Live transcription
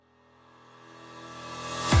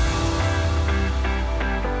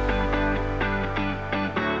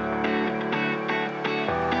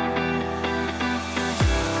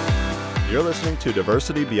You're listening to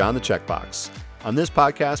Diversity Beyond the Checkbox. On this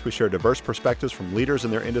podcast, we share diverse perspectives from leaders in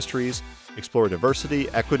their industries, explore diversity,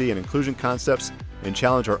 equity, and inclusion concepts, and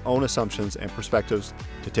challenge our own assumptions and perspectives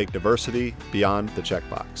to take diversity beyond the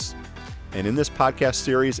checkbox. And in this podcast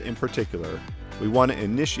series in particular, we want to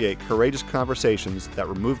initiate courageous conversations that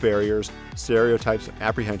remove barriers, stereotypes, and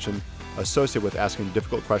apprehension associated with asking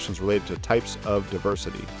difficult questions related to types of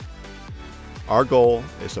diversity. Our goal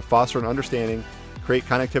is to foster an understanding, create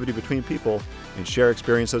connectivity between people, and share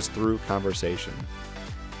experiences through conversation.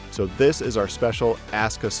 So this is our special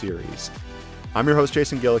Ask a series. I'm your host,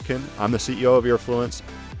 Jason Gillikin. I'm the CEO of Earfluence.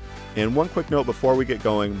 And one quick note before we get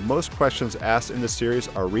going, most questions asked in this series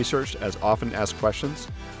are researched as often asked questions.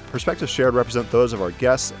 Perspectives shared represent those of our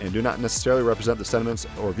guests and do not necessarily represent the sentiments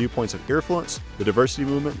or viewpoints of Earfluence, the diversity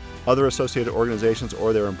movement, other associated organizations,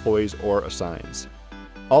 or their employees or assigns.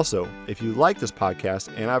 Also, if you like this podcast,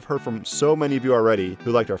 and I've heard from so many of you already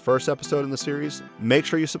who liked our first episode in the series, make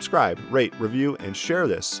sure you subscribe, rate, review, and share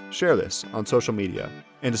this on social media.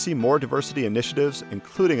 And to see more diversity initiatives,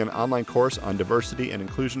 including an online course on diversity and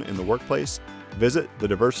inclusion in the workplace, visit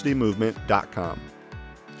thediversitymovement.com.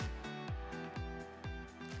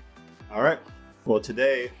 All right. Well,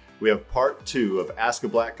 today we have part 2 of Ask a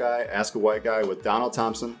Black Guy, Ask a White Guy with Donald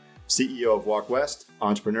Thompson, CEO of Walk West,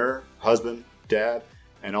 entrepreneur, husband, dad,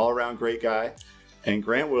 an all-around great guy, and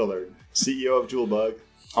Grant Willard, CEO of Jewelbug,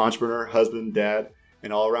 entrepreneur, husband, dad,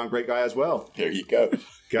 and all-around great guy as well. There you go.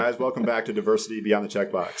 Guys, welcome back to Diversity Beyond the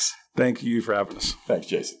Checkbox. Thank you for having us. Thanks,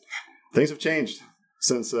 Jason. Things have changed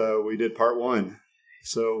since we did part 1.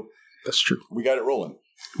 So that's true. We got it rolling.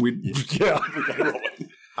 We got it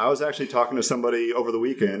rolling. I was actually talking to somebody over the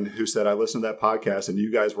weekend who said, I listened to that podcast and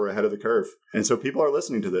you guys were ahead of the curve. And so people are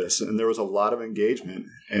listening to this, and there was a lot of engagement.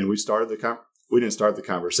 And we didn't start the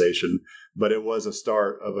conversation, but it was a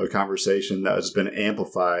start of a conversation that has been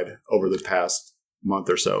amplified over the past month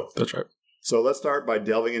or so. That's right. So let's start by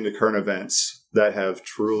delving into current events that have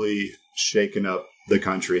truly shaken up the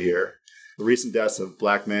country here. The recent deaths of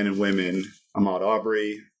black men and women, Ahmaud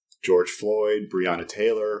Arbery, George Floyd, Breonna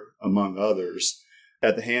Taylor, among others,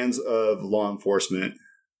 at the hands of law enforcement,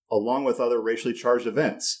 along with other racially charged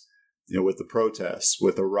events, with the protests,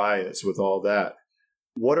 with the riots, with all that.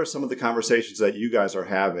 What are some of the conversations that you guys are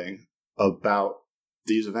having about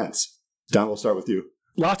these events? Don, we'll start with you.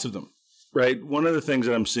 Lots of them, right? One of the things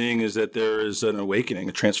that I'm seeing is that there is an awakening,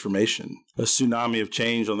 a transformation, a tsunami of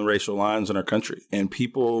change on the racial lines in our country. And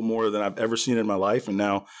people, more than I've ever seen in my life, and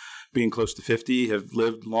now being close to 50, have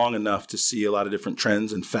lived long enough to see a lot of different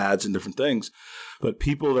trends and fads and different things. But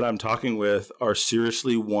people that I'm talking with are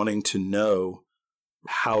seriously wanting to know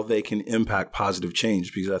how they can impact positive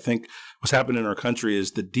change, because I think what's happened in our country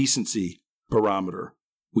is the decency barometer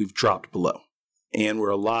we've dropped below. And where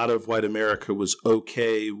a lot of white America was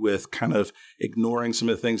okay with kind of ignoring some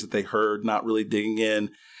of the things that they heard, not really digging in,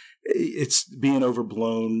 it's being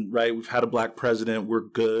overblown, right? We've had a black president, we're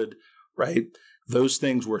good, right? Those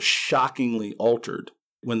things were shockingly altered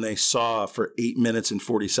when they saw for 8 minutes and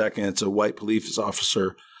 40 seconds a white police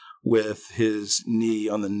officer with his knee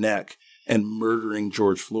on the neck and murdering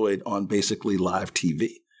George Floyd on basically live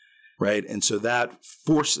TV, right? And so that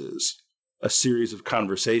forces a series of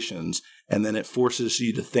conversations, and then it forces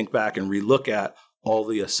you to think back and relook at all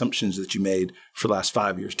the assumptions that you made for the last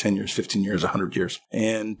 5 years, 10 years, 15 years, 100 years.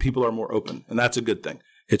 And people are more open, and that's a good thing.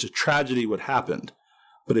 It's a tragedy what happened,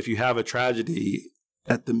 but if you have a tragedy,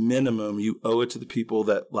 at the minimum, you owe it to the people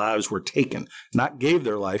that lives were taken, not gave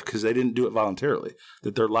their life because they didn't do it voluntarily,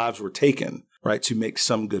 that their lives were taken, right, to make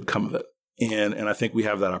some good come of it. And I think we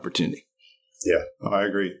have that opportunity. Yeah, I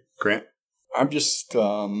agree. Grant? I'm just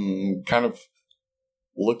kind of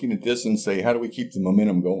looking at this and say, how do we keep the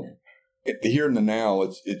momentum going? At the here and the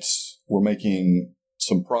now, we're making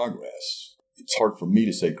some progress. It's hard for me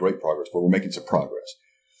to say great progress, but we're making some progress.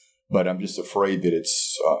 But I'm just afraid that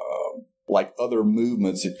it's like other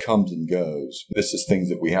movements, it comes and goes. This is things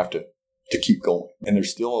that we have to keep going. And there's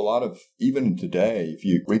still a lot of, even today, if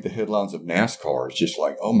you read the headlines of NASCAR, it's just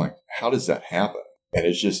like, oh my, how does that happen? And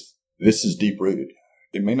it's just, this is deep rooted.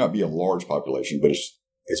 It may not be a large population, but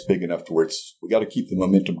it's big enough to where we got to keep the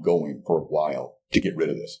momentum going for a while to get rid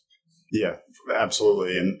of this. Yeah,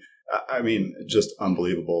 absolutely. And I mean, just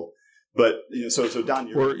unbelievable. But, so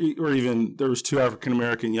Don, or even there was 2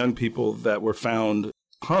 African-American young people that were found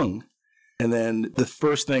hung. And then the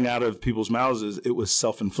first thing out of people's mouths is it was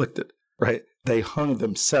self-inflicted. Right? They hung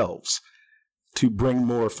themselves to bring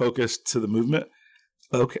more focus to the movement.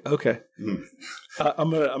 Okay. Mm.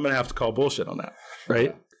 I'm gonna have to call bullshit on that,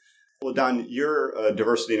 right? Well, Don, you're a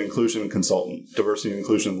diversity and inclusion consultant, diversity and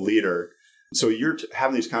inclusion leader. So you're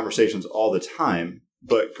having these conversations all the time.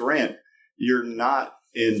 But Grant, you're not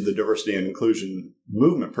in the diversity and inclusion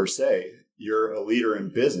movement per se. You're a leader in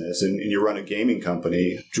business and you run a gaming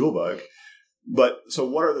company, Julebug. But so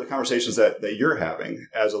what are the conversations that you're having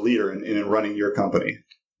as a leader in running your company?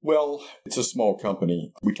 Well, it's a small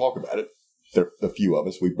company. We talk about it. The few of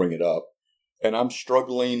us, we bring it up. And I'm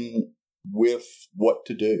struggling with what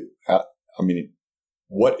to do.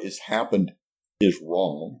 What has happened is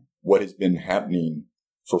wrong. What has been happening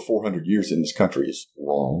for 400 years in this country is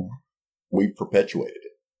wrong. We've perpetuated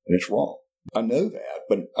it, and it's wrong. I know that,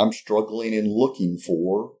 but I'm struggling and looking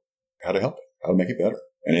for how to help it, how to make it better.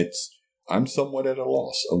 And I'm somewhat at a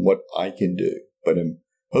loss on what I can do, but I'm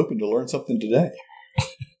hoping to learn something today.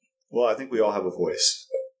 Well, I think we all have a voice.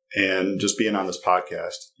 And just being on this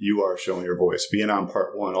podcast, you are showing your voice. Being on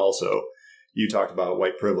part 1 also, you talked about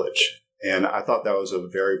white privilege. And I thought that was a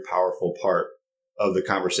very powerful part of the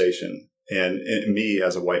conversation. And me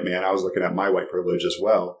as a white man, I was looking at my white privilege as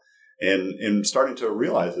well. And starting to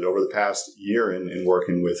realize it over the past year in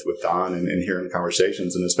working with Don and hearing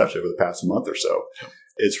conversations, and especially over the past month or so,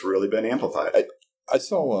 it's really been amplified. I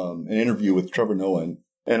saw an interview with Trevor Noah and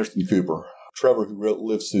Anderson Cooper. Trevor, who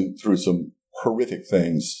lives through some horrific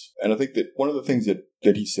things. And I think that one of the things that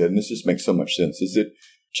he said, and this just makes so much sense, is that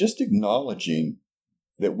just acknowledging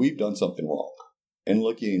that we've done something wrong and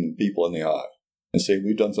looking people in the eye and saying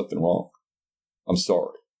we've done something wrong. I'm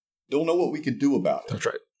sorry. Don't know what we can do about it. That's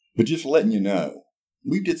right. But just letting you know,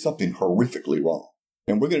 we did something horrifically wrong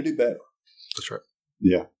and we're going to do better. That's right.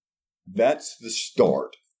 Yeah. That's the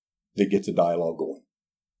start that gets a dialogue going.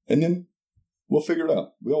 And then we'll figure it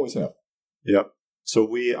out. We always have. Yep. So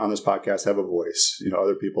we on this podcast have a voice.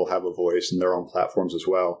 Other people have a voice in their own platforms as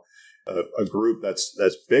well. A group that's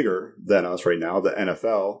bigger than us right now, the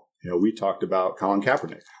NFL. We talked about Colin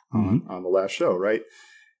Kaepernick on the last show, right?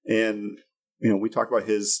 And we talked about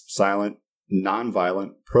his silent,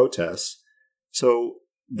 nonviolent protests. So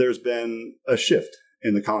there's been a shift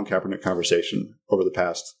in the Colin Kaepernick conversation over the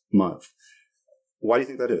past month. Why do you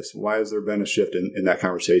think that is? Why has there been a shift in that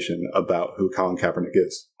conversation about who Colin Kaepernick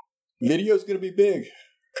is? Video is going to be big.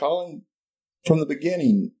 Colin, from the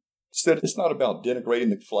beginning, said it's not about denigrating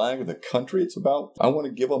the flag of the country. It's about, I want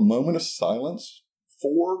to give a moment of silence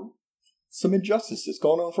for some injustice that's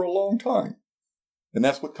gone on for a long time. And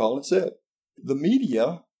that's what Colin said. The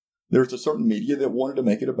media, there's a certain media that wanted to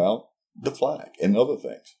make it about the flag and other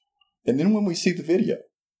things. And then when we see the video,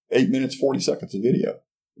 8 minutes, 40 seconds of video,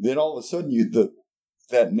 then all of a sudden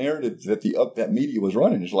that narrative that that media was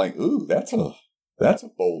running is like, ooh, that's a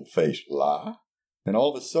bold-faced lie. And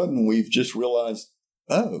all of a sudden we've just realized,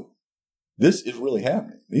 oh, this is really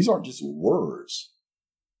happening. These aren't just words.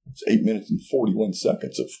 It's 8 minutes and 41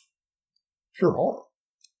 seconds of pure horror.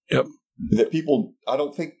 Yep. That I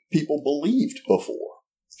don't think people believed before.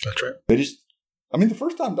 That's right. The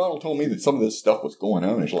first time Donald told me that some of this stuff was going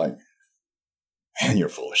on, it's like, man, you're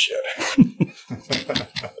full of shit.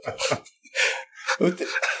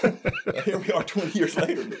 Here we are 20 years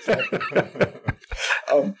later.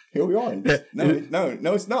 Here we are.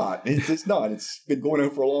 No, it's not. It's not. It's been going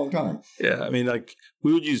on for a long time. Yeah.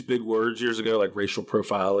 We would use big words years ago, like racial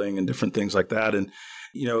profiling and different things like that. And,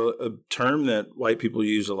 a term that white people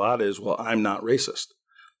use a lot is, well, I'm not racist.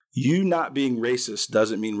 You not being racist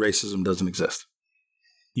doesn't mean racism doesn't exist.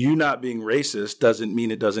 You not being racist doesn't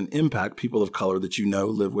mean it doesn't impact people of color that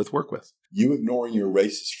live with, work with. You ignoring your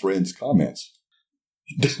racist friends' comments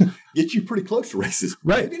get you pretty close to racist.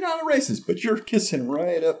 Right. Maybe not a racist, but you're kissing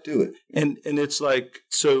right up to it. And it's like,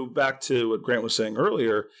 so back to what Grant was saying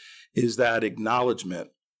earlier, is that acknowledgement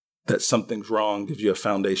that something's wrong gives you a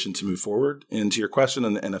foundation to move forward. And to your question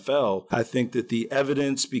on the NFL, I think that the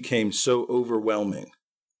evidence became so overwhelming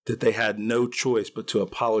that they had no choice but to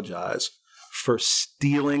apologize for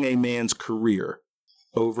stealing a man's career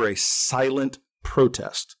over a silent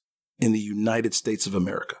protest in the United States of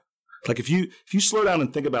America. Like if you slow down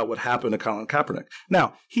and think about what happened to Colin Kaepernick,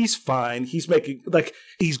 now he's fine. He's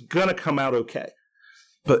he's going to come out okay.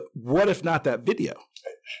 But what if not that video?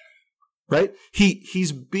 Right?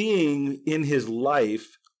 He's being in his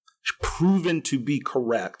life proven to be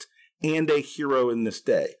correct and a hero in this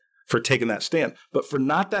day for taking that stand. But for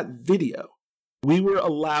not that video, we were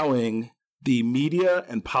allowing the media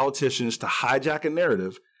and politicians to hijack a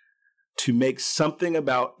narrative to make something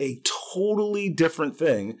about a totally different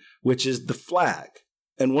thing, which is the flag.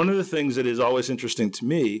 And one of the things that is always interesting to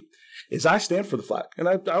me is I stand for the flag, and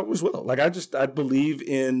I always will. I believe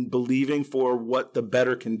in believing for what the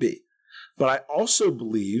better can be. But I also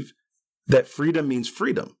believe that freedom means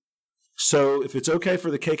freedom. So if it's okay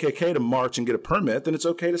for the KKK to march and get a permit, then it's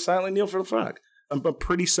okay to silently kneel for the flag. I'm a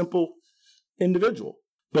pretty simple individual.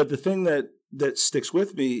 But the thing that that sticks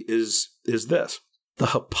with me is this. The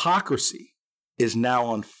hypocrisy is now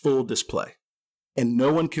on full display. And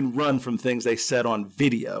no one can run from things they said on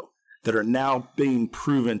video that are now being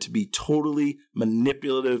proven to be totally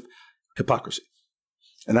manipulative hypocrisy.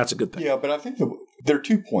 And that's a good thing. Yeah, but I think there are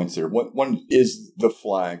 2 points there. One is the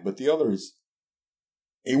flag, but the other is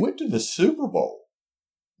he went to the Super Bowl.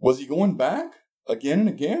 Was he going back again and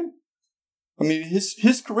again? I mean,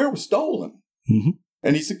 his career was stolen. Mm-hmm.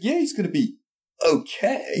 And he said, yeah, he's going to be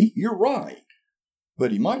okay. You're right.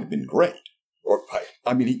 But he might have been great.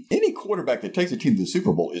 I mean, any quarterback that takes a team to the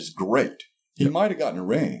Super Bowl is great. He might have gotten a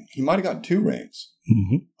ring. He might have gotten 2 rings.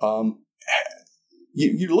 Mm-hmm.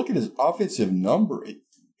 You look at his offensive number.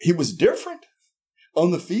 He was different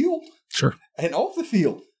on the field. Sure. And off the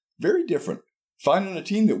field, very different. Finding a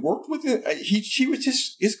team that worked with it,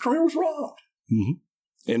 his career was robbed.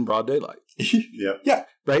 Mm-hmm. In broad daylight. Yeah.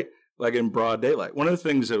 Right? Like in broad daylight. One of the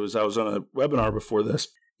things that I was on a webinar before this,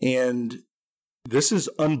 and this is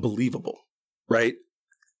unbelievable, right?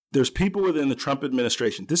 There's people within the Trump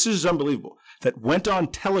administration, this is unbelievable, that went on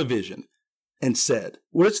television and said,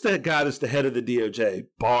 what's that guy that's the head of the DOJ?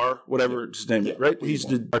 Barr, whatever his name is, right? He's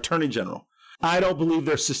the attorney general. I don't believe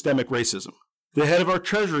there's systemic racism. The head of our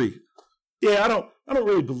treasury, I don't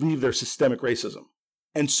really believe there's systemic racism.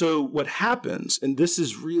 And so what happens, and this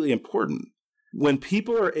is really important, when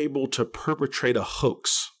people are able to perpetrate a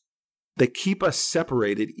hoax, they keep us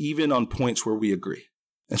separated even on points where we agree.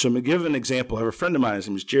 And so I'm going to give an example. I have a friend of mine, his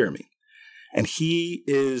name is Jeremy, and he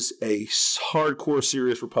is a hardcore,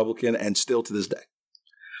 serious Republican and still to this day.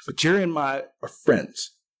 But Jerry and I are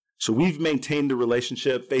friends. So we've maintained a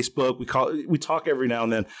relationship, Facebook, we talk every now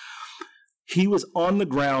and then. He was on the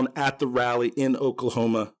ground at the rally in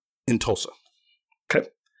Oklahoma, in Tulsa. Okay.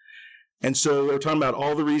 And so they were talking about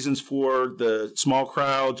all the reasons for the small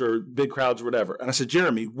crowds or big crowds or whatever. And I said,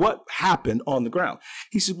 Jeremy, what happened on the ground?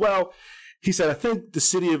 He said, I think the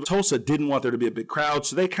city of Tulsa didn't want there to be a big crowd,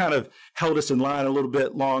 so they kind of held us in line a little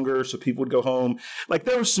bit longer so people would go home. Like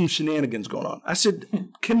there was some shenanigans going on. I said,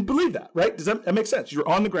 can you believe that, right? Does that make sense? You're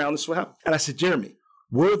on the ground, this is what happened. And I said, Jeremy,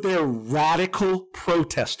 were there radical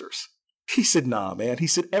protesters? He said, nah, man. He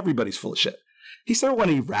said, everybody's full of shit. He said, there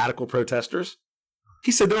weren't any radical protesters.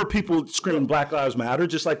 He said, there were people screaming Black Lives Matter,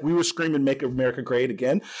 just like we were screaming Make America Great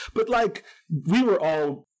Again. But like we were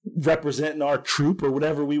all representing our troop or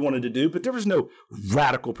whatever we wanted to do, but there was no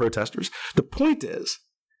radical protesters. The point is,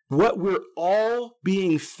 what we're all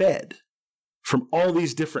being fed from all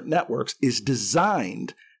these different networks is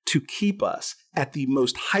designed to keep us at the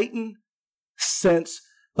most heightened sense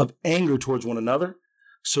of anger towards one another.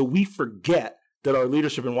 So we forget that our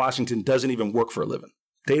leadership in Washington doesn't even work for a living.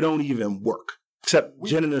 They don't even work, except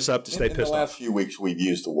ginning us up to stay pissed off. In the last few weeks, we've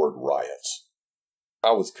used the word riots.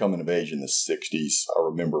 I was coming of age in the 60s. I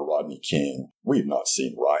remember Rodney King. We have not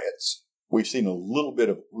seen riots. We've seen a little bit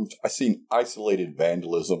of, I've seen isolated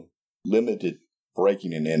vandalism, limited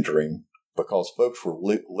breaking and entering, because folks were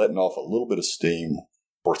letting off a little bit of steam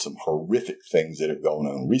for some horrific things that have gone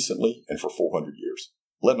on recently and for 400 years.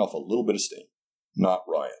 Letting off a little bit of steam. Not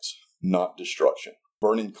riots, not destruction.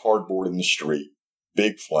 Burning cardboard in the street,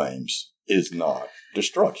 big flames, is not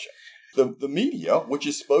destruction. The media, which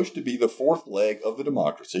is supposed to be the fourth leg of the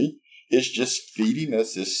democracy, is just feeding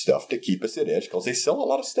us this stuff to keep us at edge because they sell a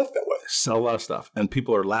lot of stuff that way. Sell a lot of stuff, and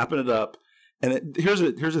people are lapping it up. And here's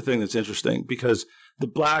the thing that's interesting, because the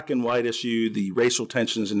black and white issue, the racial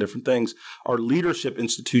tensions and different things, are leadership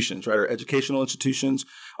institutions, right? Our educational institutions,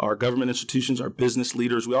 our government institutions, our business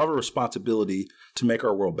leaders. We all have a responsibility to make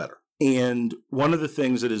our world better. And one of the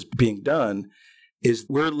things that is being done is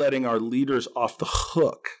we're letting our leaders off the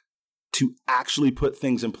hook to actually put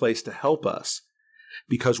things in place to help us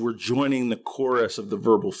because we're joining the chorus of the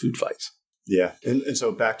verbal food fights. Yeah. And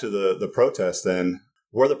so back to the protests then,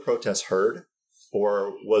 were the protests heard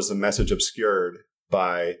or was the message obscured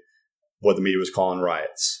by what the media was calling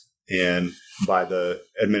riots and by the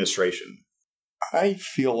administration? I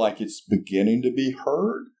feel like it's beginning to be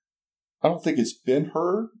heard. I don't think it's been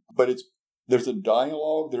heard, but there's a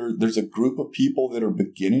dialogue. There's a group of people that are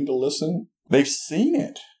beginning to listen. They've seen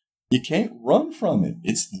it. You can't run from it.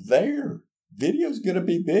 It's there. Video's going to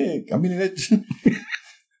be big. I mean,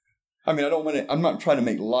 I'm not trying to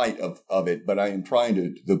make light of it, but I am trying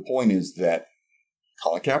to, the point is that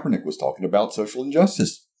Colin Kaepernick was talking about social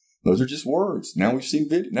injustice. Those are just words. Now we've seen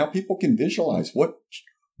video. Now people can visualize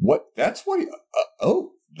that's what,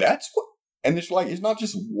 and it's like, it's not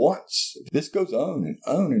just once. This goes on and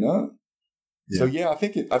on and on. Yeah. So yeah, I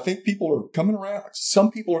think people are coming around. Some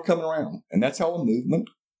people are coming around, and that's how a movement,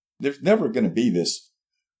 there's never going to be this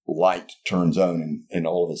light turns on and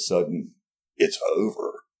all of a sudden it's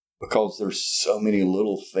over. because there's so many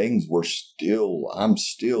little things I'm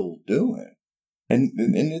still doing. And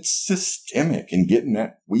it's systemic, and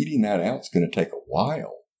weeding that out is going to take a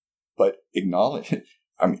while. But acknowledge it.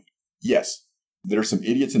 I mean, yes, there are some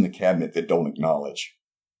idiots in the cabinet that don't acknowledge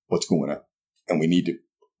what's going on. And we need to,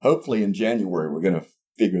 hopefully in January, we're going to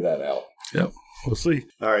figure that out. Yep. We'll see.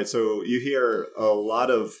 All right. So you hear a lot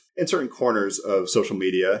of, in certain corners of social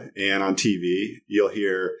media and on TV, you'll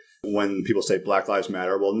hear when people say Black Lives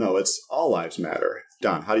Matter. Well, no, it's all lives matter.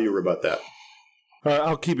 Don, how do you rebut that?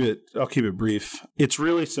 I'll keep it brief. It's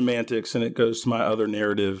really semantics, and it goes to my other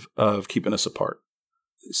narrative of keeping us apart.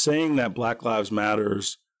 Saying that Black Lives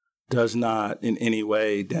Matters does not in any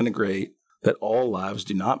way denigrate that all lives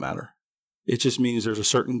do not matter. It just means there's a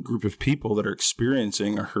certain group of people that are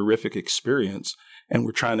experiencing a horrific experience, and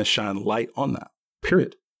we're trying to shine light on that,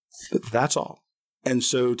 period. That's all. And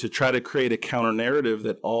so to try to create a counter narrative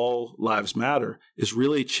that all lives matter is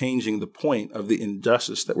really changing the point of the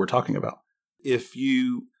injustice that we're talking about. If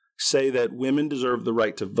you say that women deserve the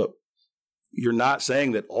right to vote, you're not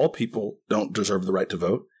saying that all people don't deserve the right to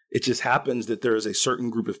vote. It just happens that there is a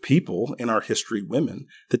certain group of people in our history, women,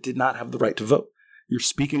 that did not have the right to vote. You're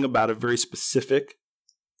speaking about a very specific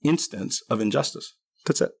instance of injustice.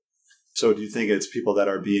 That's it. So do you think it's people that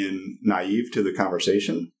are being naive to the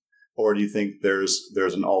conversation, or do you think there's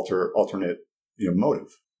an alternate motive?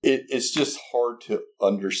 It's just hard to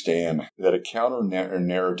understand that a counter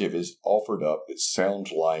narrative is offered up that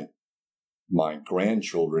sounds like my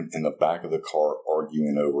grandchildren in the back of the car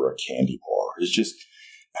arguing over a candy bar. It's just,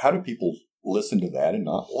 how do people listen to that and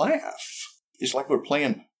not laugh? It's like we're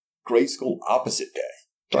playing grade school opposite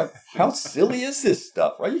day. Like, how silly is this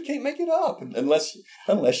stuff, right? You can't make it up unless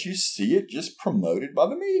you see it just promoted by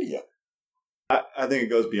the media. I think it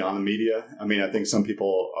goes beyond the media. I mean, I think some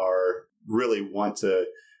people really want to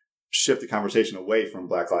shift the conversation away from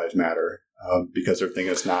Black Lives Matter because they're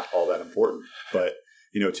thinking it's not all that important. But,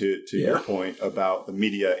 to your point about the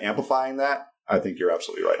media amplifying that, I think you're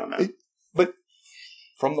absolutely right on that. But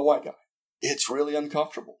from the white guy, it's really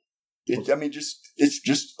uncomfortable. It's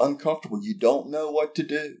just uncomfortable. You don't know what to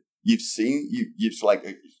do. You've like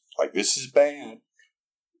this is bad,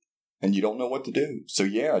 and you don't know what to do. So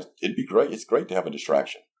yeah, it'd be great. It's great to have a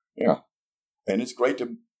distraction. Yeah, and it's great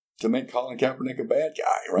to make Colin Kaepernick a bad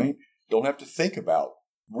guy, right? Don't have to think about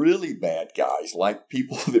really bad guys like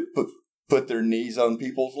people that put their knees on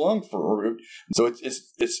people's lungs for. So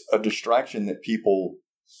it's a distraction that people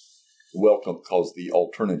welcome because the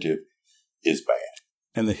alternative is bad.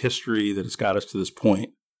 And the history that has got us to this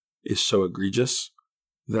point is so egregious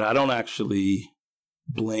that I don't actually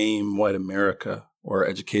blame white America or our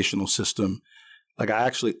educational system. Like, I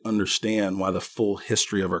actually understand why the full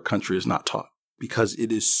history of our country is not taught, because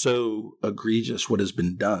it is so egregious what has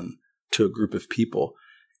been done to a group of people.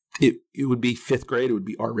 It would be fifth grade. It would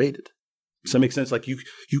be R-rated. Does that make sense? Like,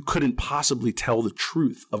 you couldn't possibly tell the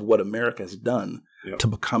truth of what America has done to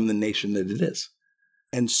become the nation that it is.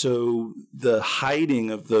 And so the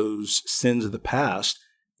hiding of those sins of the past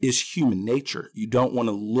is human nature. You don't want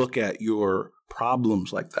to look at your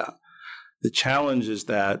problems like that. The challenge is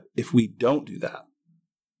that if we don't do that,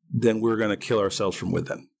 then we're going to kill ourselves from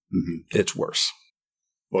within. Mm-hmm. It's worse.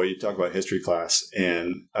 Well, you talk about history class,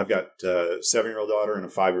 and I've got a 7-year-old daughter and a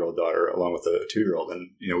 5-year-old daughter, along with a 2-year-old. And,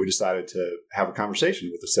 we decided to have a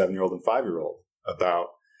conversation with the 7-year-old and 5-year-old about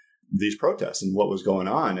these protests and what was going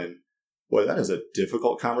on. And boy, that is a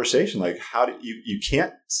difficult conversation. Like, how do you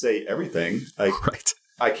can't say everything. Like, right.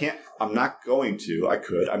 I'm not going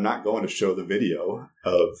to show the video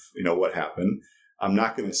of, what happened. I'm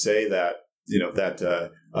not going to say that,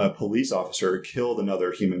 that a police officer killed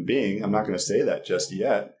another human being. I'm not going to say that just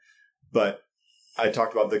yet. But I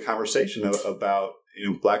talked about the conversation about,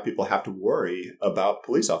 Black people have to worry about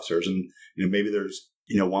police officers. And, maybe there's,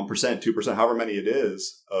 1%, 2%, however many it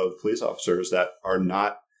is of police officers that are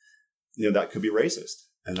not, that could be racist.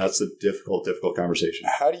 And that's a difficult conversation.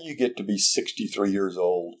 How do you get to be 63 years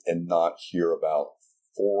old and not hear about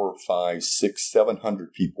 4, 5, 6,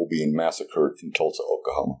 700 people being massacred in Tulsa,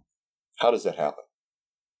 Oklahoma? How does that happen?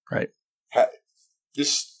 Right.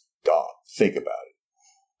 Just stop. Think about it.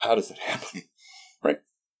 How does it happen? Right.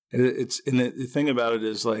 And the thing about it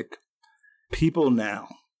is, like, people now,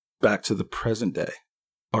 back to the present day,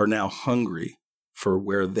 are now hungry for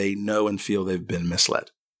where they know and feel they've been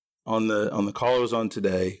misled. On the call I was on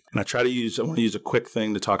today, and I want to use a quick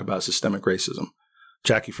thing to talk about systemic racism.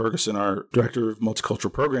 Jackie Ferguson, our director of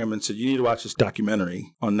multicultural programming, said, you need to watch this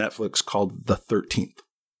documentary on Netflix called The 13th.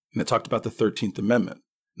 And it talked about the 13th Amendment.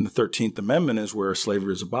 And the 13th Amendment is where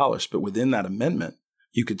slavery is abolished. But within that amendment,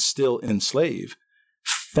 you could still enslave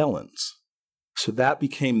felons. So that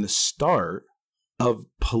became the start of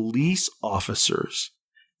police officers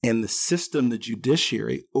and the system, the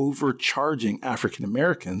judiciary, overcharging African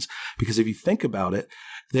Americans. Because if you think about it,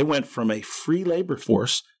 they went from a free labor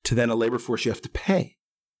force to then a labor force you have to pay.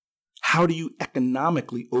 How do you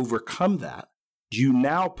economically overcome that? You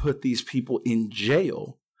now put these people in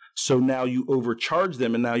jail. So now you overcharge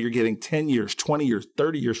them, and now you're getting 10 years, 20 years,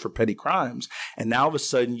 30 years for petty crimes. And now all of a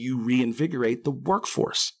sudden you reinvigorate the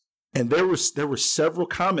workforce. And there were several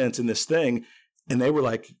comments in this thing, and they were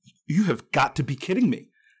like, you have got to be kidding me.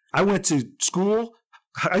 I went to school,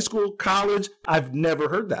 high school, college. I've never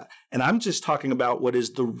heard that. And I'm just talking about what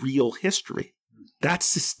is the real history. That's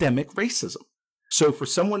systemic racism. So for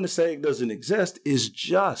someone to say it doesn't exist is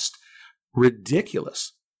just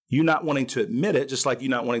ridiculous. You not wanting to admit it, just like you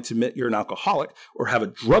not wanting to admit you're an alcoholic or have a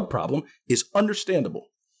drug problem, is understandable.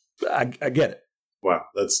 I get it. Wow,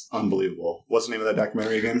 that's unbelievable. What's the name of that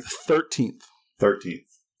documentary again? 13th. 13th.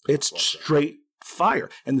 It's straight fire.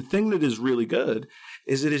 And the thing that is really good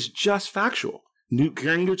is it is just factual. Newt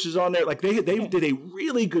Gingrich is on there. Like they did a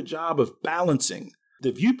really good job of balancing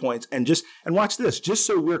the viewpoints and watch this, just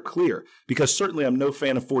so we're clear, because certainly I'm no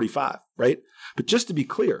fan of 45, right? But just to be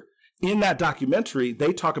clear, in that documentary,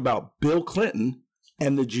 they talk about Bill Clinton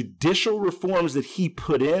and the judicial reforms that he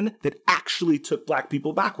put in that actually took black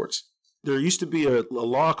people backwards. There used to be a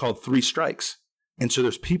law called 3 strikes. And so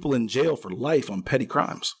there's people in jail for life on petty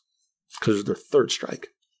crimes because of their 3rd strike.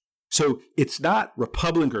 So it's not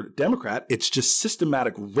Republican or Democrat. It's just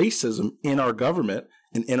systematic racism in our government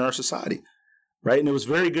and in our society, right? And it was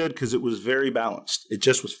very good because it was very balanced. It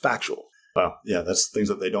just was factual. Wow. Yeah, that's things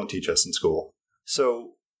that they don't teach us in school.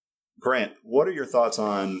 So, Grant, what are your thoughts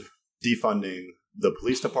on defunding the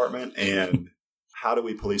police department and how do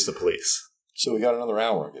we police the police? So we got another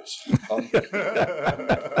hour, I guess.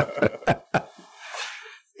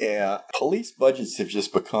 Yeah, police budgets have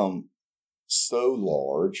just become so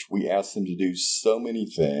large. We ask them to do so many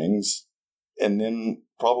things. And then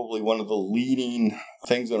probably one of the leading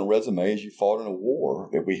things on a resume is you fought in a war,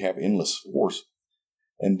 that we have endless wars.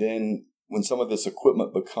 And then when some of this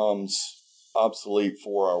equipment becomes obsolete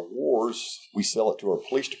for our wars, we sell it to our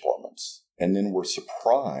police departments. And then we're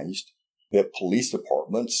surprised that police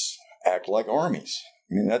departments act like armies.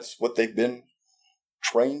 I mean, that's what they've been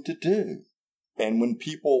trained to do. And when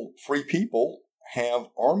free people have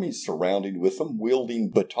armies surrounded with them, wielding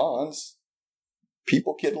batons,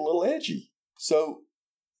 people get a little edgy. So,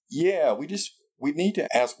 yeah, we need to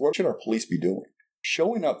ask, what should our police be doing?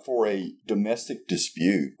 Showing up for a domestic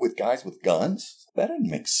dispute with guys with guns? That doesn't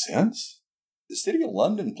make sense. The City of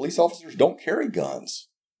London police officers don't carry guns.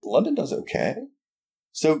 London does okay.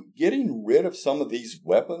 So getting rid of some of these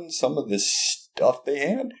weapons, some of this stuff they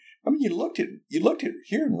had, I mean, you looked at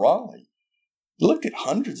here in Raleigh, you looked at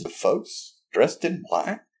hundreds of folks dressed in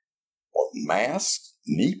black, or masks,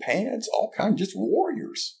 knee pads, all kinds, just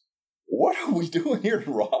warriors. What are we doing here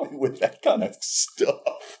in Raleigh with that kind of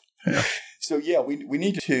stuff? Yeah. So yeah, we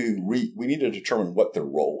need to determine what their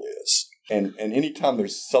role is. And anytime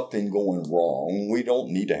there's something going wrong, we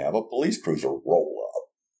don't need to have a police cruiser roll up.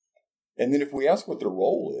 And then if we ask what their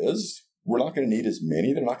role is, we're not going to need as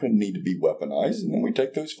many. They're not going to need to be weaponized. And then we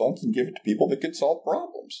take those funds and give it to people that can solve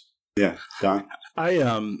problems. Yeah, Don?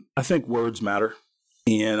 I think words matter.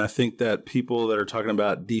 And I think that people that are talking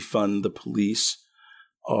about defund the police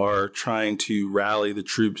are trying to rally the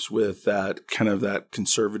troops with that kind of that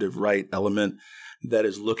conservative right element that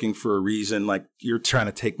is looking for a reason, like you're trying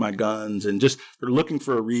to take my guns, and just they're looking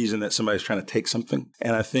for a reason that somebody's trying to take something.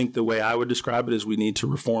 And I think the way I would describe it is we need to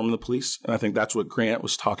reform the police. And I think that's what Grant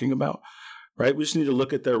was talking about, right? We just need to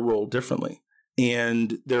look at their role differently.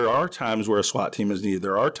 And there are times where a SWAT team is needed.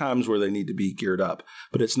 There are times where they need to be geared up,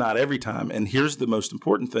 but it's not every time. And here's the most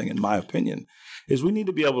important thing, in my opinion, is we need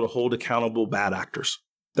to be able to hold accountable bad actors.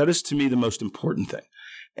 That is, to me, the most important thing.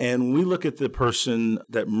 And when we look at the person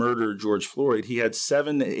that murdered George Floyd, he had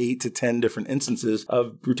 7 to 8 to 10 different instances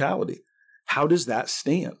of brutality. How does that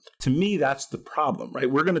stand? To me, that's the problem, right?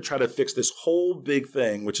 We're going to try to fix this whole big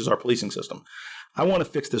thing, which is our policing system. I want to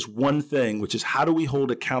fix this one thing, which is how do we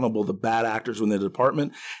hold accountable the bad actors within the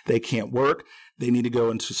department? They can't work. They need to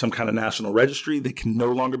go into some kind of national registry. They can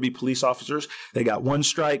no longer be police officers. They got 1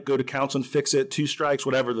 strike, go to council and fix it, 2 strikes,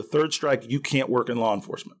 whatever. The 3rd strike, you can't work in law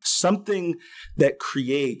enforcement. Something that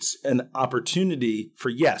creates an opportunity for,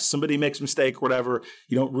 yes, somebody makes a mistake, whatever.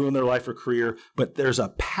 You don't ruin their life or career, but there's a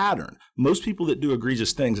pattern. Most people that do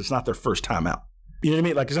egregious things, it's not their first time out. You know what I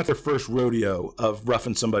mean? Like, it's not their first rodeo of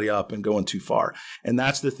roughing somebody up and going too far. And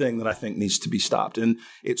that's the thing that I think needs to be stopped. And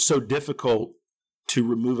it's so difficult to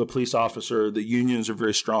remove a police officer. The unions are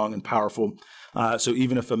very strong and powerful. So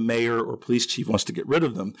even if a mayor or police chief wants to get rid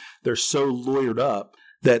of them, they're so lawyered up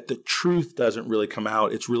that the truth doesn't really come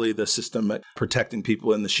out. It's really the system protecting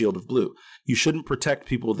people in the shield of blue. You shouldn't protect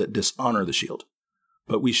people that dishonor the shield,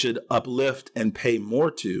 but we should uplift and pay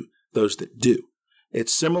more to those that do.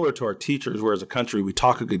 It's similar to our teachers, where as a country, we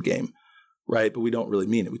talk a good game, right? But we don't really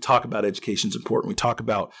mean it. We talk about education's important. We talk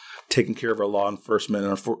about taking care of our law enforcement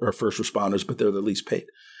and our first responders, but they're the least paid.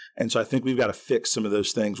 And so I think we've got to fix some of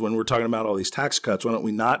those things. When we're talking about all these tax cuts, why don't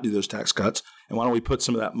we not do those tax cuts? And why don't we put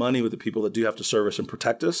some of that money with the people that do have to serve us and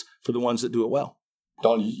protect us for the ones that do it well?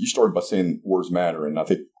 Don, you started by saying words matter. And I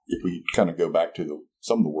think if we kind of go back to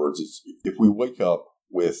some of the words, if we wake up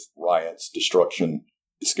with riots, destruction,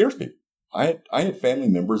 it scares people. I had family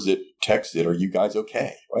members that texted, "Are you guys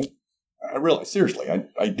okay?" Right? I realized, seriously,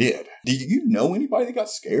 I did. Do you know anybody that got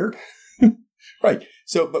scared? Right.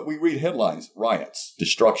 So, but we read headlines, riots,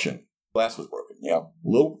 destruction, glass was broken. Yeah.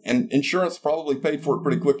 And insurance probably paid for it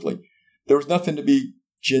pretty quickly. There was nothing to be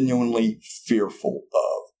genuinely fearful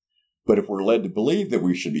of. But if we're led to believe that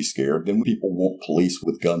we should be scared, then people want police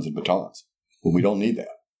with guns and batons. But we don't need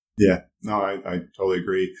that. Yeah. No, I totally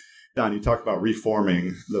agree. Don, you talked about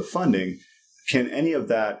reforming the funding. Can any of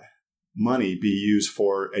that money be used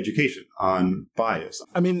for education on bias?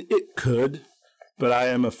 I mean, it could, but I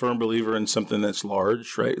am a firm believer in something that's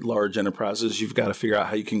large, right? Large enterprises, you've got to figure out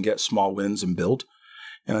how you can get small wins and build.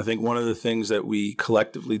 And I think one of the things that we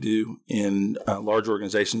collectively do in large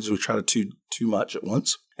organizations is we try to do too much at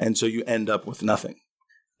once. And so you end up with nothing.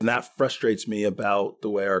 And that frustrates me about the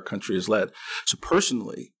way our country is led. So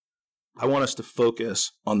personally, I want us to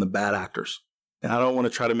focus on the bad actors. And I don't want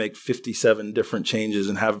to try to make 57 different changes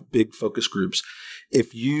and have big focus groups.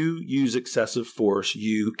 If you use excessive force,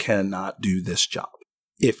 you cannot do this job.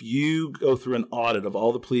 If you go through an audit of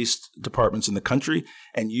all the police departments in the country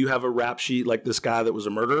and you have a rap sheet like this guy that was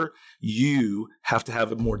a murderer, you have to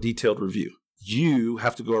have a more detailed review. You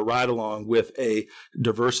have to go a ride along with a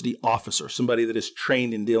diversity officer, somebody that is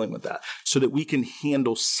trained in dealing with that, so that we can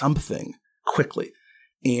handle something quickly.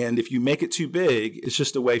 And if you make it too big, it's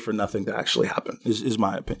just a way for nothing to actually happen, is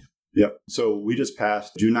my opinion. Yep. So we just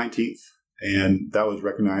passed June 19th, and that was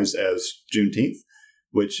recognized as Juneteenth,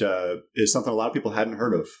 which is something a lot of people hadn't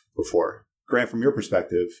heard of before. Grant, from your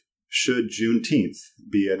perspective, should Juneteenth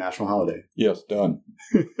be a national holiday? Yes, done.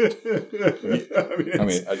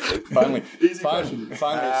 Finally, a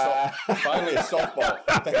softball.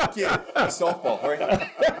 Thank you. A softball, right?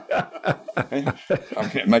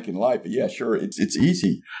 I'm making light, but yeah, sure, it's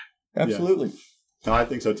easy. Absolutely. Yeah. No, I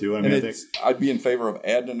think so too. I mean, I'd be in favor of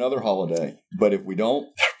adding another holiday, but if we don't,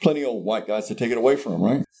 there are plenty of old white guys to take it away from them,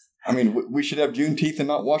 right? I mean, we should have Juneteenth and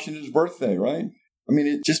not Washington's birthday, right? I mean,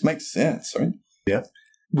 it just makes sense, right? Yeah.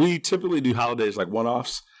 We typically do holidays like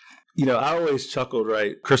one-offs. You know, I always chuckled,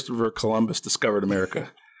 right? Christopher Columbus discovered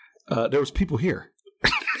America. There was people here,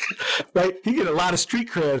 right? He get a lot of street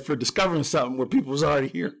cred for discovering something where people was already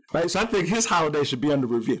here, right? So I think his holiday should be under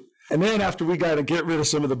review. And then after we got to get rid of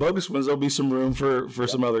some of the bogus ones, there'll be some room for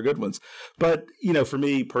some other good ones. But, you know, for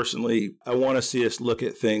me personally, I want to see us look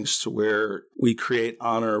at things to where we create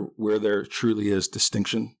honor where there truly is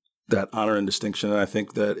distinction. That honor and distinction. And I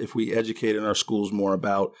think that if we educate in our schools more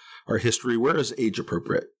about our history, where is age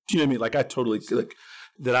appropriate? Do you know what I mean? Like I totally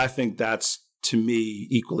that. I think that's, to me,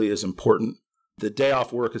 equally as important. The day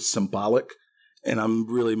off work is symbolic, and I'm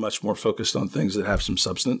really much more focused on things that have some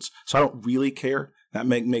substance. So I don't really care. That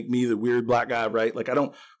make me the weird black guy, right? Like I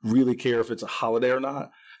don't really care if it's a holiday or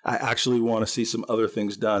not. I actually want to see some other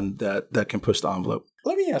things done that can push the envelope.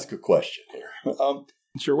 Let me ask a question here.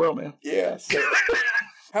 Sure will, man. Yeah. So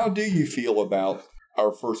how do you feel about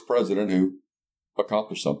our first president who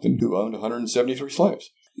accomplished something, who owned 173 slaves?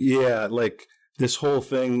 Yeah, like this whole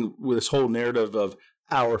thing, with this whole narrative of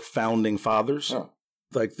our founding fathers,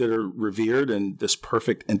 like that are revered and this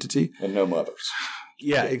perfect entity. And no mothers.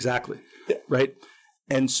 Yeah, exactly. Yeah. Right.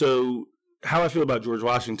 And so how I feel about George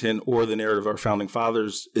Washington or the narrative of our founding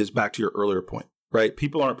fathers is back to your earlier point, right?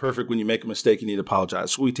 People aren't perfect. When you make a mistake, you need to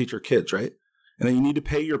apologize. So we teach our kids, right? And then you need to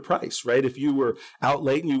pay your price, right? If you were out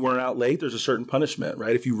late and you weren't out late, there's a certain punishment,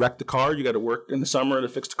 right? If you wrecked the car, you got to work in the summer to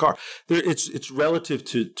fix the car. It's relative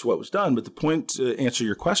to what was done. But the point, to answer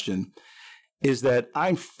your question, is that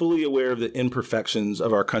I'm fully aware of the imperfections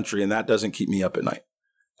of our country, and that doesn't keep me up at night.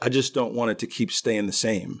 I just don't want it to keep staying the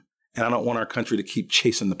same. And I don't want our country to keep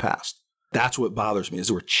chasing the past. That's what bothers me, is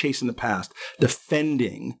that we're chasing the past,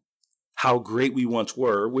 defending how great we once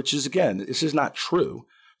were, which is, again, this is not true,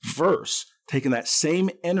 versus taking that same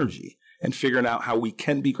energy and figuring out how we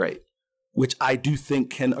can be great, which I do think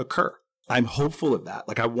can occur. I'm hopeful of that.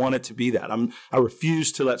 Like, I want it to be that. I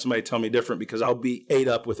refuse to let somebody tell me different, because I'll be ate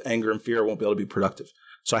up with anger and fear. I won't be able to be productive.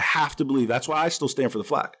 So I have to believe. That's why I still stand for the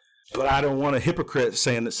flag. But I don't want a hypocrite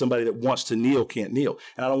saying that somebody that wants to kneel can't kneel.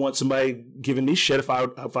 And I don't want somebody giving me shit if I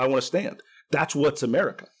want to stand. That's what's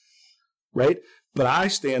America, right? But I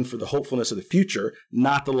stand for the hopefulness of the future,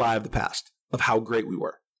 not the lie of the past, of how great we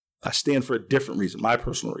were. I stand for a different reason, my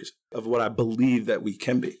personal reason, of what I believe that we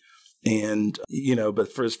can be. And,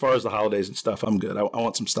 but for as far as the holidays and stuff, I'm good. I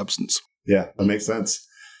want some substance. Yeah, that makes sense.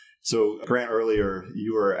 So, Grant, earlier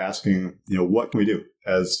you were asking, what can we do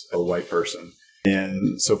as a white person?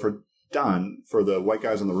 And so for Don, for the white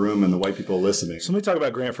guys in the room and the white people listening. So let me talk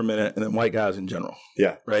about Grant for a minute, and then white guys in general.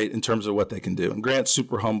 Yeah. Right? In terms of what they can do. And Grant's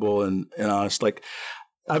super humble and honest. Like,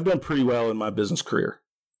 I've done pretty well in my business career.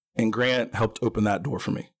 And Grant helped open that door for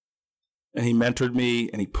me. And he mentored me,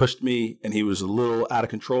 and he pushed me, and he was a little out of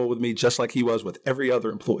control with me, just like he was with every other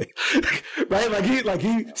employee, right? Like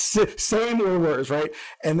he saying the words, right?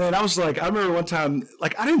 And then I was like, I remember one time,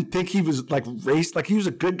 like, I didn't think he was like racist, like he was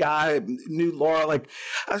a good guy, knew Laura, like,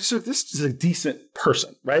 I was like, this is a decent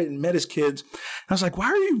person, right? And met his kids. And I was like, why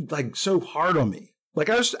are you like so hard on me? Like,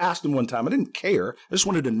 I just asked him one time, I didn't care. I just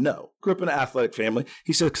wanted to know. Grew up in an athletic family.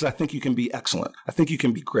 He said, because I think you can be excellent. I think you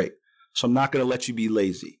can be great. So I'm not going to let you be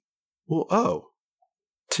lazy. Well,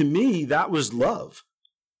 to me, that was love,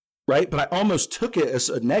 right? But I almost took it as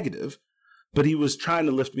a negative, but he was trying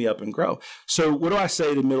to lift me up and grow. So what do I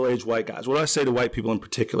say to middle-aged white guys? What do I say to white people in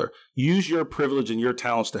particular? Use your privilege and your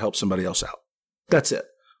talents to help somebody else out. That's it.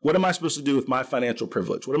 What am I supposed to do with my financial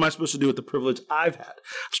privilege? What am I supposed to do with the privilege I've had?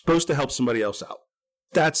 I'm supposed to help somebody else out.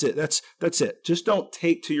 That's it. That's it. Just don't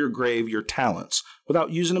take to your grave your talents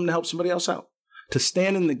without using them to help somebody else out, to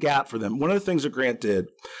stand in the gap for them. One of the things that Grant did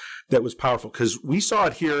that was powerful, because we saw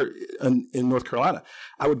it here in North Carolina.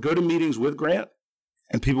 I would go to meetings with Grant,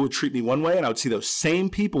 and people would treat me one way, and I would see those same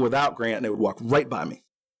people without Grant, and they would walk right by me.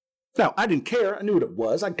 Now, I didn't care. I knew what it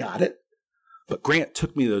was. I got it. But Grant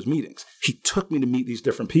took me to those meetings. He took me to meet these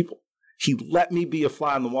different people. He let me be a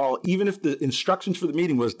fly on the wall, even if the instructions for the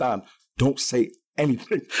meeting was, Don, don't say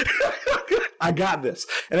anything. I got this.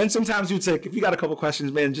 And then sometimes he would say, if you got a couple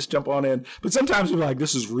questions, man, just jump on in. But sometimes we're like,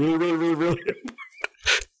 this is really, really, really, really important.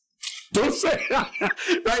 Don't say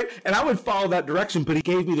it, right? And I would follow that direction, but he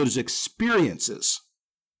gave me those experiences.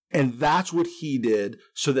 And that's what he did,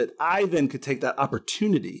 so that I then could take that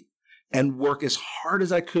opportunity and work as hard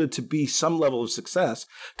as I could to be some level of success,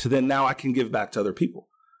 to then now I can give back to other people,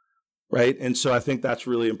 right? And so I think that's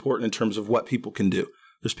really important in terms of what people can do.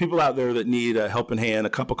 There's people out there that need a helping hand, a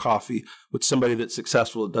cup of coffee with somebody that's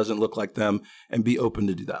successful that doesn't look like them, and be open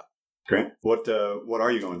to do that. Grant, what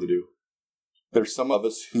are you going to do? There's some of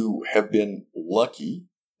us who have been lucky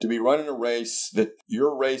to be running a race that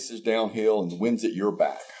your race is downhill and the wind's at your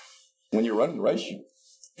back. When you're running the race, you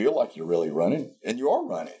feel like you're really running, and you are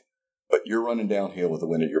running, but you're running downhill with the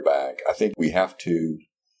wind at your back. I think we have to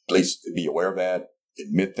at least be aware of that,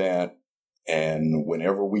 admit that, and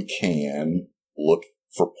whenever we can, look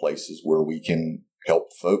for places where we can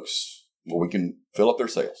help folks, where we can fill up their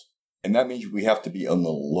sails. And that means we have to be on the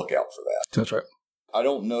lookout for that. That's right. I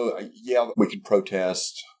don't know. Yeah, we can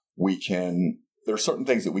protest. There are certain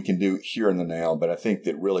things that we can do here in the now, but I think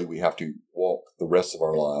that really we have to walk the rest of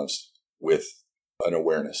our lives with an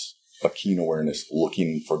awareness, a keen awareness,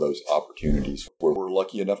 looking for those opportunities where we're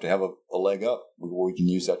lucky enough to have a leg up, where we can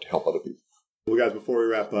use that to help other people. Well, guys, before we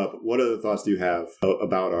wrap up, what other thoughts do you have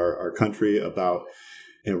about our country, about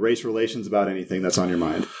race relations, about anything that's on your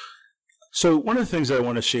mind? So one of the things that I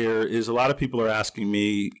want to share is a lot of people are asking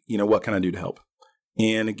me, what can I do to help?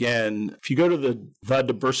 And again, if you go to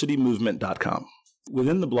thediversitymovement.com,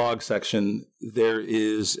 within the blog section, there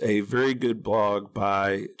is a very good blog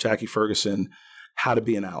by Jackie Ferguson, How to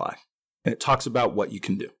Be an Ally. And it talks about what you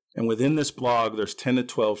can do. And within this blog, there's 10 to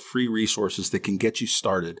 12 free resources that can get you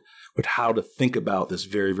started with how to think about this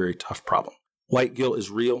very, very tough problem. White guilt is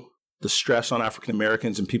real. The stress on African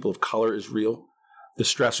Americans and people of color is real. The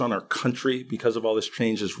stress on our country because of all this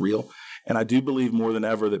change is real. And I do believe more than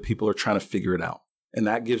ever that people are trying to figure it out. And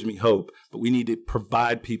that gives me hope. But we need to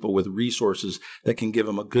provide people with resources that can give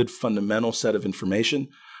them a good fundamental set of information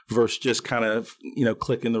versus just kind of,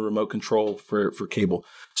 clicking the remote control for cable.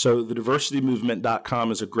 So the diversitymovement.com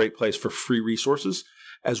is a great place for free resources,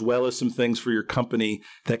 as well as some things for your company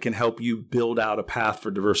that can help you build out a path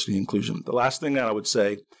for diversity and inclusion. The last thing that I would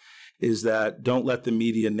say is that don't let the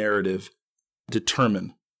media narrative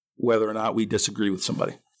determine whether or not we disagree with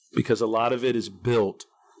somebody, because a lot of it is built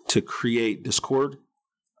to create discord,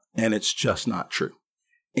 and it's just not true.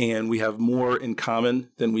 And we have more in common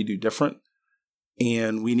than we do different.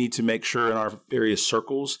 And we need to make sure in our various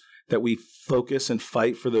circles that we focus and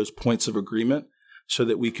fight for those points of agreement so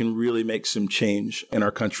that we can really make some change in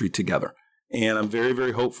our country together. And I'm very,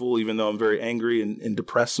 very hopeful, even though I'm very angry and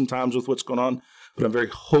depressed sometimes with what's going on, but I'm very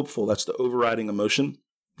hopeful, that's the overriding emotion,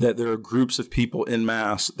 that there are groups of people en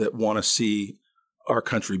masse that want to see our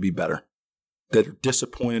country be better, that are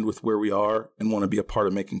disappointed with where we are and want to be a part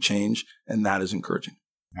of making change. And that is encouraging.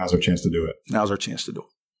 Now's our chance to do it. Now's our chance to do it.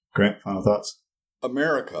 Grant, final thoughts?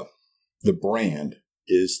 America, the brand,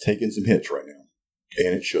 is taking some hits right now,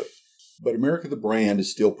 and it should. But America, the brand,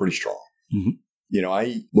 is still pretty strong. Mm-hmm. You know,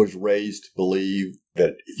 I was raised to believe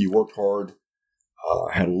that if you worked hard,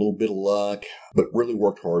 had a little bit of luck, but really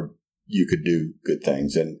worked hard, you could do good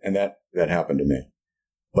things. And that happened to me.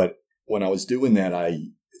 But when I was doing that,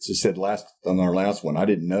 as I said on our last one, I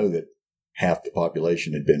didn't know that half the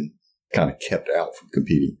population had been kind of kept out from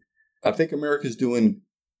competing. I think America's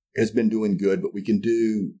has been doing good, but we can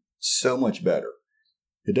do so much better.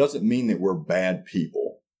 It doesn't mean that we're bad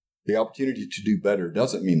people. The opportunity to do better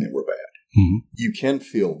doesn't mean that we're bad. Mm-hmm. You can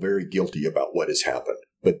feel very guilty about what has happened,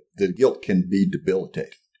 but the guilt can be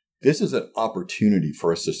debilitating. This is an opportunity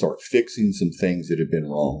for us to start fixing some things that have been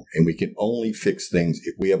wrong, and we can only fix things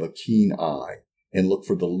if we have a keen eye and look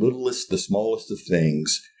for the littlest, the smallest of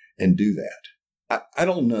things and do that. I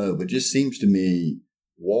don't know, but it just seems to me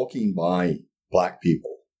walking by Black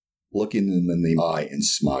people, looking them in the eye and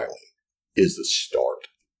smiling is the start.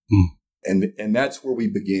 Mm. And that's where we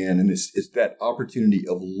began. And it's that opportunity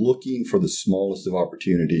of looking for the smallest of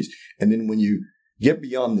opportunities. And then when you get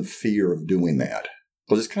beyond the fear of doing that,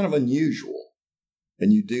 because it's kind of unusual,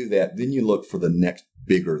 and you do that, then you look for the next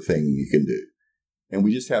bigger thing you can do. And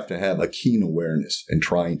we just have to have a keen awareness and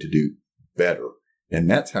trying to do better. And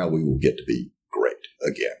that's how we will get to be great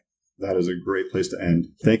again. That is a great place to end.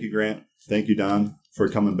 Thank you, Grant. Thank you, Don, for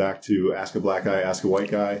coming back to Ask a Black Guy, Ask a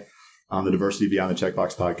White Guy on the Diversity Beyond the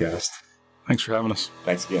Checkbox podcast. Thanks for having us.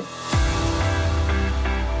 Thanks again.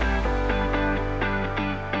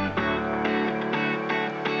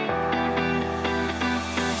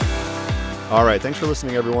 All right, thanks for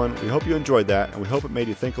listening, everyone. We hope you enjoyed that, and we hope it made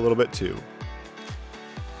you think a little bit too.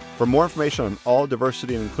 For more information on all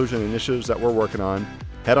diversity and inclusion initiatives that we're working on,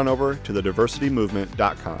 head on over to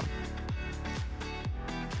thediversitymovement.com.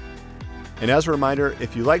 And as a reminder,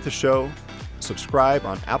 if you like the show, subscribe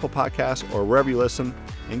on Apple Podcasts or wherever you listen,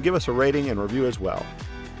 and give us a rating and review as well.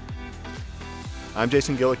 I'm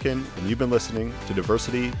Jason Gillikin, and you've been listening to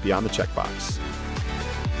Diversity Beyond the Checkbox.